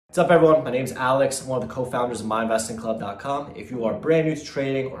What's up, everyone? My name is Alex. I'm one of the co-founders of myinvestingclub.com. If you are brand new to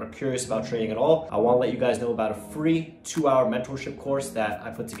trading or curious about trading at all, I want to let you guys know about a free 2-hour mentorship course that I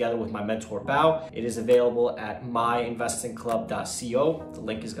put together with my mentor, Bao. It is available at myinvestingclub.co. The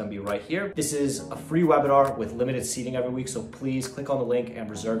link is going to be right here. This is a free webinar with limited seating every week, so please click on the link and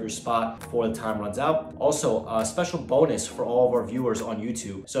reserve your spot before the time runs out. Also, a special bonus for all of our viewers on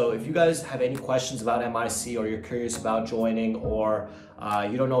YouTube. So if you guys have any questions about MIC or you're curious about joining, or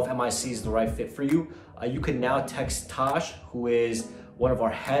you don't know if MIC is the right fit for you, you can now text Tosh, who is one of our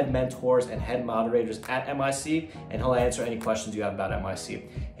head mentors and head moderators at MIC, and he'll answer any questions you have about MIC.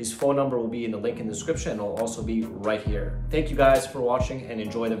 His phone number will be in the link in the description, and it'll also be right here. Thank you guys for watching and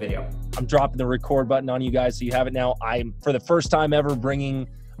enjoy the video. I'm dropping the record button on you guys so you have it now. I'm, for the first time ever, bringing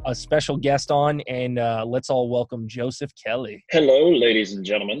a special guest on, and let's all welcome Joseph Kelly. Hello, ladies and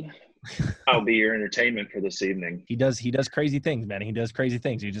gentlemen. I'll be your entertainment for this evening. He does crazy things, man. He does crazy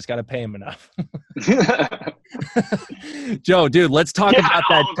things. You just got to pay him enough. Joe, dude, let's talk about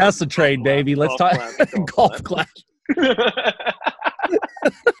that Tesla trade, baby. Let's talk golf clap.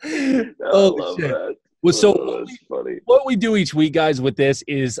 Oh, shit. That. Well, so Funny. What we do each week, guys, with this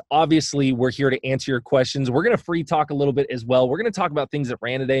is obviously we're here to answer your questions. We're going to free talk a little bit as well. We're going to talk about things that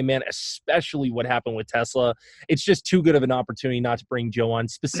ran today, man, especially what happened with Tesla. It's just too good of an opportunity not to bring Joe on,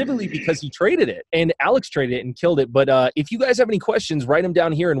 specifically because he traded it and Alex traded it and killed it. But if you guys have any questions, write them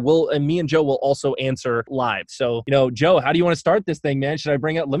down here, and me and Joe will also answer live. So, Joe, how do you want to start this thing, man? Should I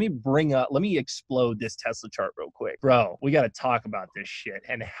let me explode this Tesla chart real quick. Bro, we got to talk about this shit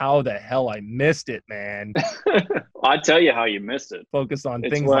and how the hell I missed it, man. I'll tell you how you missed it. Focus on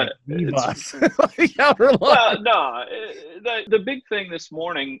It's things what- like V-Bus. The big thing this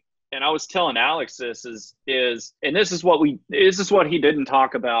morning, and I was telling Alex this is this is what he didn't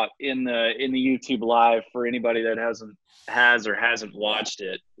talk about in the YouTube live for anybody that hasn't watched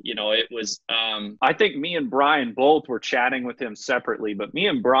it. It was I think me and Brian both were chatting with him separately, but me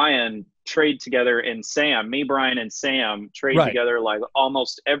and Brian trade together, and Brian and Sam trade together like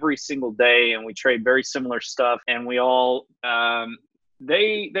almost every single day, and we trade very similar stuff, and we all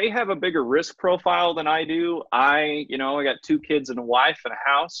they have a bigger risk profile than I do. I got 2 kids and a wife and a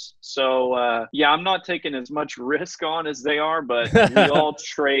house. So, I'm not taking as much risk on as they are, but we all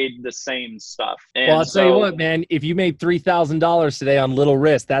trade the same stuff. And well, I'll tell you what, man, if you made $3,000 today on little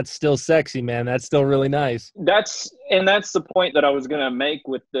risk, that's still sexy, man. That's still really nice. That's the point that I was going to make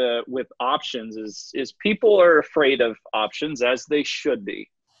with options is people are afraid of options, as they should be.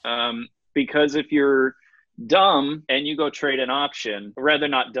 Because if you're dumb and you go trade an option, rather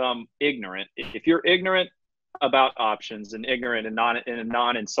not dumb, ignorant. If you're ignorant about options and ignorant and not in a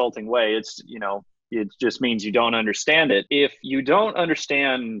non-insulting way, it just means you don't understand it. If you don't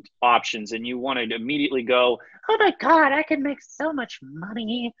understand options and you want to immediately go, oh my God, I can make so much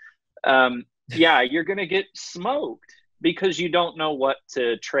money. You're going to get smoked because you don't know what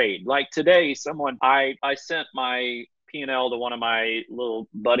to trade. Like today, I sent my P&L to one of my little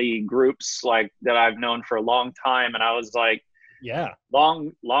buddy groups like that I've known for a long time, and I was like, yeah,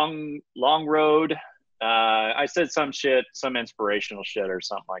 long road. I said some inspirational shit or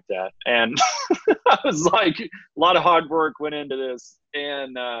something like that, and I was like, a lot of hard work went into this,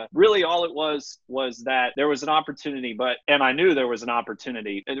 and really all it was that there was an opportunity, and I knew there was an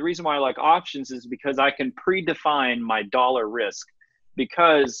opportunity, and the reason why I like options is because I can predefine my dollar risk.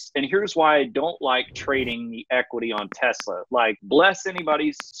 And here's why I don't like trading the equity on Tesla. Like, bless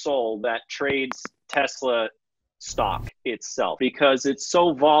anybody's soul that trades Tesla stock itself, because it's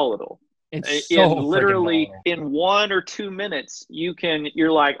so volatile. It's so literally volatile. In 1 or 2 minutes,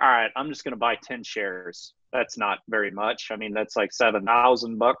 you're like, all right, I'm just going to buy 10 shares. That's not very much. I mean, that's like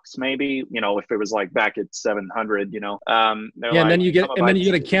 $7,000 maybe, if it was like back at 700, and then you get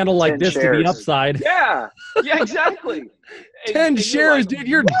a candle like this shares to the upside. Yeah, exactly. 10 shares, dude,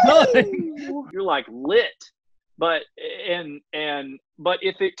 you're done. You're like lit. But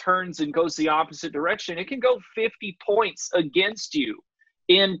if it turns and goes the opposite direction, it can go 50 points against you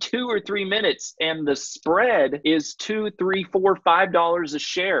in 2 or 3 minutes, and the spread is $2, $3, $4, $5 a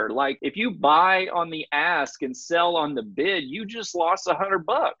share. Like, if you buy on the ask and sell on the bid, you just lost $100.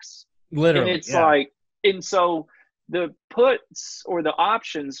 Literally, and it's like, and so the puts, or the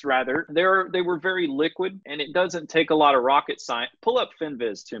options rather, they were very liquid, and it doesn't take a lot of rocket science. Pull up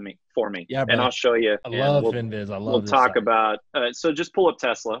FinViz for me, yeah, and I'll show you. I love FinViz. We'll talk about. So just pull up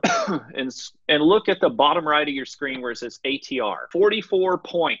Tesla and look at the bottom right of your screen where it says ATR. 44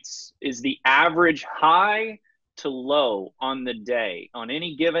 points is the average high to low on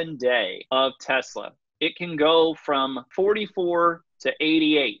any given day of Tesla. It can go from 44 to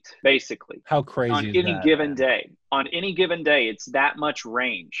 88, basically. How crazy on is any that, given man? day. On any given day, it's that much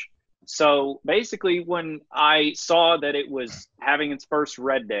range. So basically, when I saw that it was having its first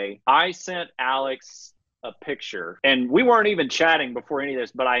red day, I sent Alex a picture, and we weren't even chatting before any of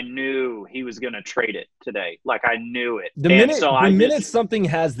this, but I knew he was going to trade it today. Like, I knew it. The minute something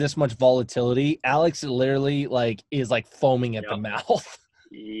has this much volatility, Alex literally is foaming at the mouth.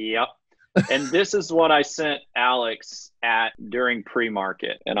 Yep. And this is what I sent Alex during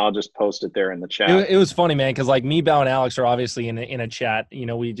pre-market, and I'll just post it there in the chat. It was funny, man, because like me, Bao, and Alex are obviously in a chat.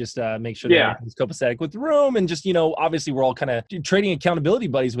 We just make sure that everything's copacetic with the room, and just obviously we're all kind of trading accountability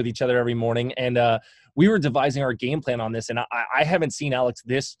buddies with each other every morning, and we were devising our game plan on this, and I haven't seen Alex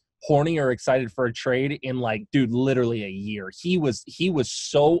this horny or excited for a trade in literally a year. He was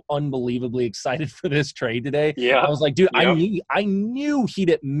so unbelievably excited for this trade today. Yeah. I was like, dude, I knew he'd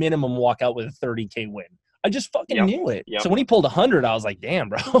at minimum walk out with a 30K win. I just fucking knew it. So when he pulled 100, I was like, damn,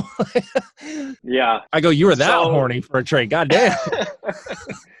 bro. Yeah. I go, you were that horny for a trade. God damn.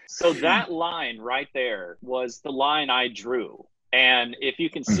 So that line right there was the line I drew. And if you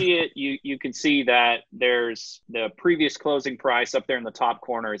can see it, you can see that there's the previous closing price up there in the top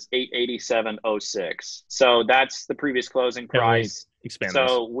corner is 887.06. So that's the previous closing price.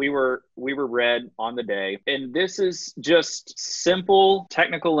 So we were red on the day. And this is just simple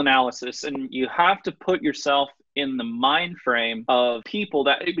technical analysis. And you have to put yourself in the mind frame of people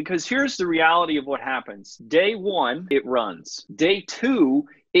because here's the reality of what happens. Day one, it runs. Day two,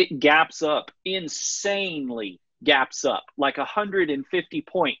 it gaps up insanely. Gaps up like 150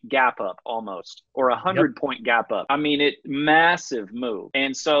 point gap up almost, or 100 point gap up. I mean, massive move.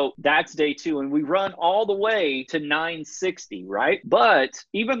 And so that's day two. And we run all the way to 960, right? But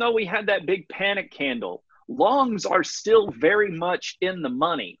even though we had that big panic candle, longs are still very much in the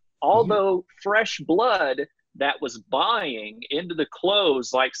money. Although fresh blood that was buying into the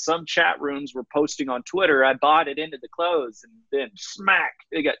close, like some chat rooms were posting on Twitter, I bought it into the close and then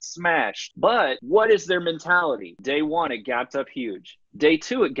they got smashed. But what is their mentality? Day one, it gapped up huge. Day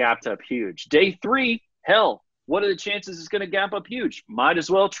two, it gapped up huge. Day three, hell, what are the chances it's going to gap up huge? Might as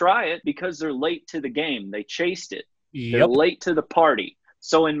well try it because they're late to the game. They chased it. They're late to the party.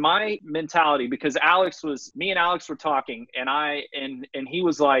 So in my mentality, because me and Alex were talking, and he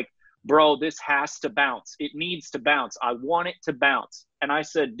was like, bro, this has to bounce. It needs to bounce. I want it to bounce. And I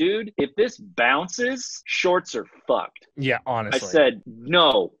said, dude, if this bounces, shorts are fucked. Yeah, honestly. I said,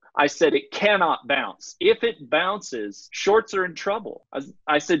 no. I said, it cannot bounce. If it bounces, shorts are in trouble.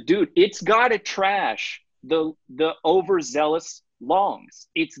 I said, dude, it's got to trash the overzealous longs.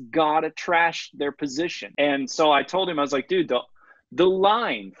 It's got to trash their position. And so I told him, I was like, dude, the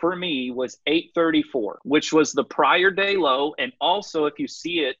line for me was 834, which was the prior day low. And also, if you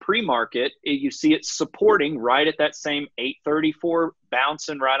see it pre-market, you see it supporting right at that same 834,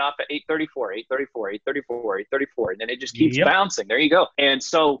 bouncing right off at 834, 834, 834, 834. And then it just keeps bouncing. There you go. And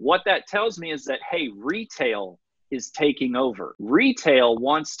so what that tells me is that, hey, retail is taking over. Retail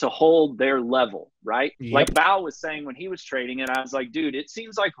wants to hold their level, right? Like Bao was saying when he was trading, and I was like, dude, it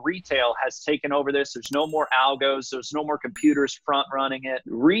seems like retail has taken over this. There's no more algos. There's no more computers front running it.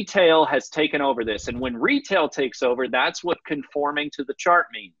 Retail has taken over this. And when retail takes over, that's what conforming to the chart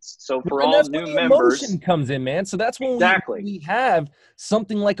means. So for all new members, emotion comes in, man. So that's when we have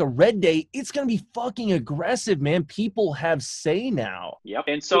something like a red day. It's going to be fucking aggressive, man. People have say now. Yep.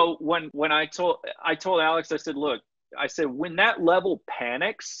 And so when I told Alex, I said, look, when that level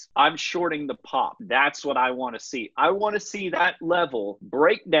panics, I'm shorting the pop. That's what I want to see. I want to see that level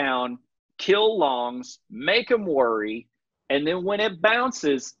break down, kill longs, make them worry. And then when it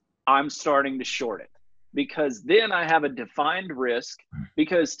bounces, I'm starting to short it, because then I have a defined risk.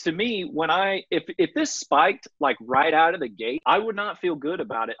 Because to me, if this spiked like right out of the gate, I would not feel good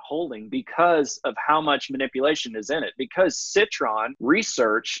about it holding because of how much manipulation is in it. Because Citron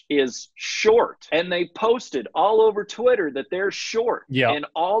research is short, and they posted all over Twitter that they're short, and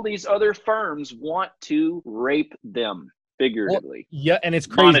all these other firms want to rape them. Figuratively. And it's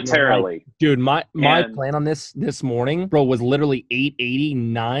crazy. Monetarily. Like, dude, my plan on this morning, bro, was literally 880,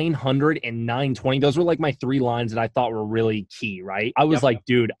 900, and 920. Those were like my three lines that I thought were really key, right? I was like,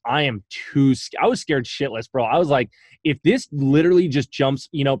 dude, I was scared shitless, bro. I was like, if this literally just jumps,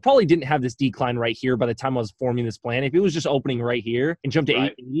 probably didn't have this decline right here by the time I was forming this plan. If it was just opening right here and jumped to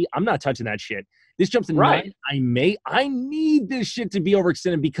 880, I'm not touching that shit. This jumps to 9. I need this shit to be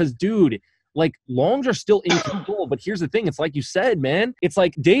overextended because, dude, like longs are still in control. But here's the thing. It's like you said, man, it's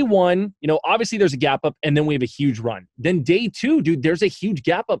like day one, you know, obviously there's a gap up and then we have a huge run. Then day two, dude, there's a huge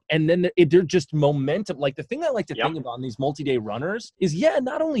gap up and then they're just momentum. Like the thing I like to think about on these multi-day runners is, yeah,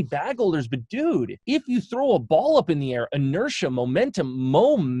 not only bag holders, but dude, if you throw a ball up in the air, inertia,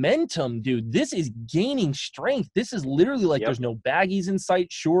 momentum, dude, this is gaining strength. This is literally like there's no baggies in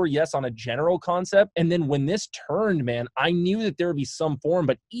sight. Sure, yes, on a general concept. And then when this turned, man, I knew that there would be some form,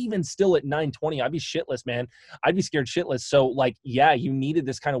 but even still at 920, I'd be shitless, man. I'd be scared shitless. So like, yeah, you needed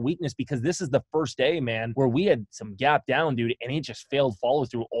this kind of weakness because this is the first day, man, where we had some gap down, dude, and it just failed follow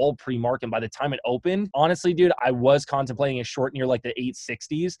through all pre-market. And by the time it opened, honestly, dude, I was contemplating a short near like the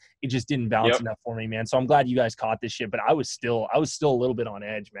 860s. It just didn't bounce enough for me, man. So I'm glad you guys caught this shit, but I was still a little bit on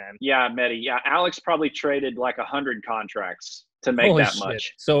edge, man. Yeah, Medi. Yeah, Alex probably traded like 100 contracts to make that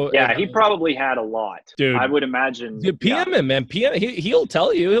much. So yeah, he probably had a lot, dude. I would imagine. Dude, PM him, man. PM, he'll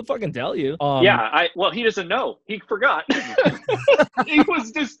tell you. He'll fucking tell you. Well, he doesn't know. He forgot.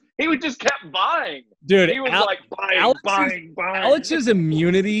 He would just kept buying. Dude, he was like buying. Alex's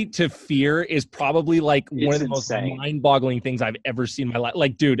immunity to fear is probably like one of the most mind-boggling things I've ever seen in my life.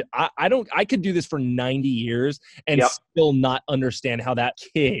 Like, dude, I could do this for 90 years and still not understand how that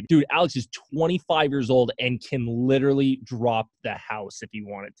kid, dude, Alex is 25 years old and can literally drop the house if he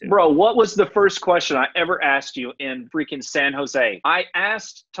wanted to. Bro, what was the first question I ever asked you in freaking San Jose? I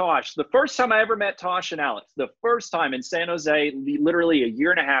asked Tosh, the first time I ever met Tosh and Alex, the first time in San Jose, literally a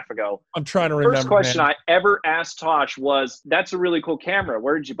year and a half ago. I'm trying to remember. First question I ever asked Tosh was, "That's a really cool camera.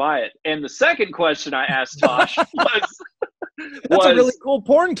 Where did you buy it?" And the second question I asked Tosh was, "That's a really cool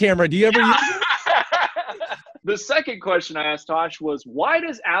porn camera. Do you ever use it?" The second question I asked Tosh was, "Why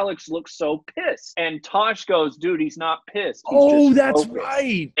does Alex look so pissed?" And Tosh goes, "Dude, he's not pissed. He's just that's focused."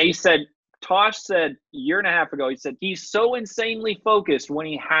 right. And he said, Tosh said a year and a half ago, he said, he's so insanely focused when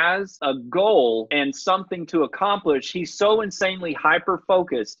he has a goal and something to accomplish. He's so insanely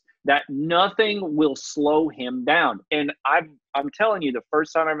hyper-focused that nothing will slow him down. And I'm telling you, the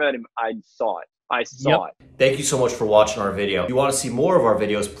first time I met him, I saw it. I saw it. Thank you so much for watching our video. If you want to see more of our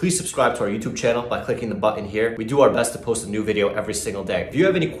videos, please subscribe to our YouTube channel by clicking the button here. We do our best to post a new video every single day. If you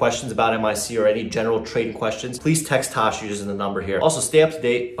have any questions about MIC or any general trading questions, please text Tosh using the number here. Also, stay up to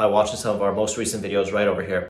date by watching some of our most recent videos right over here.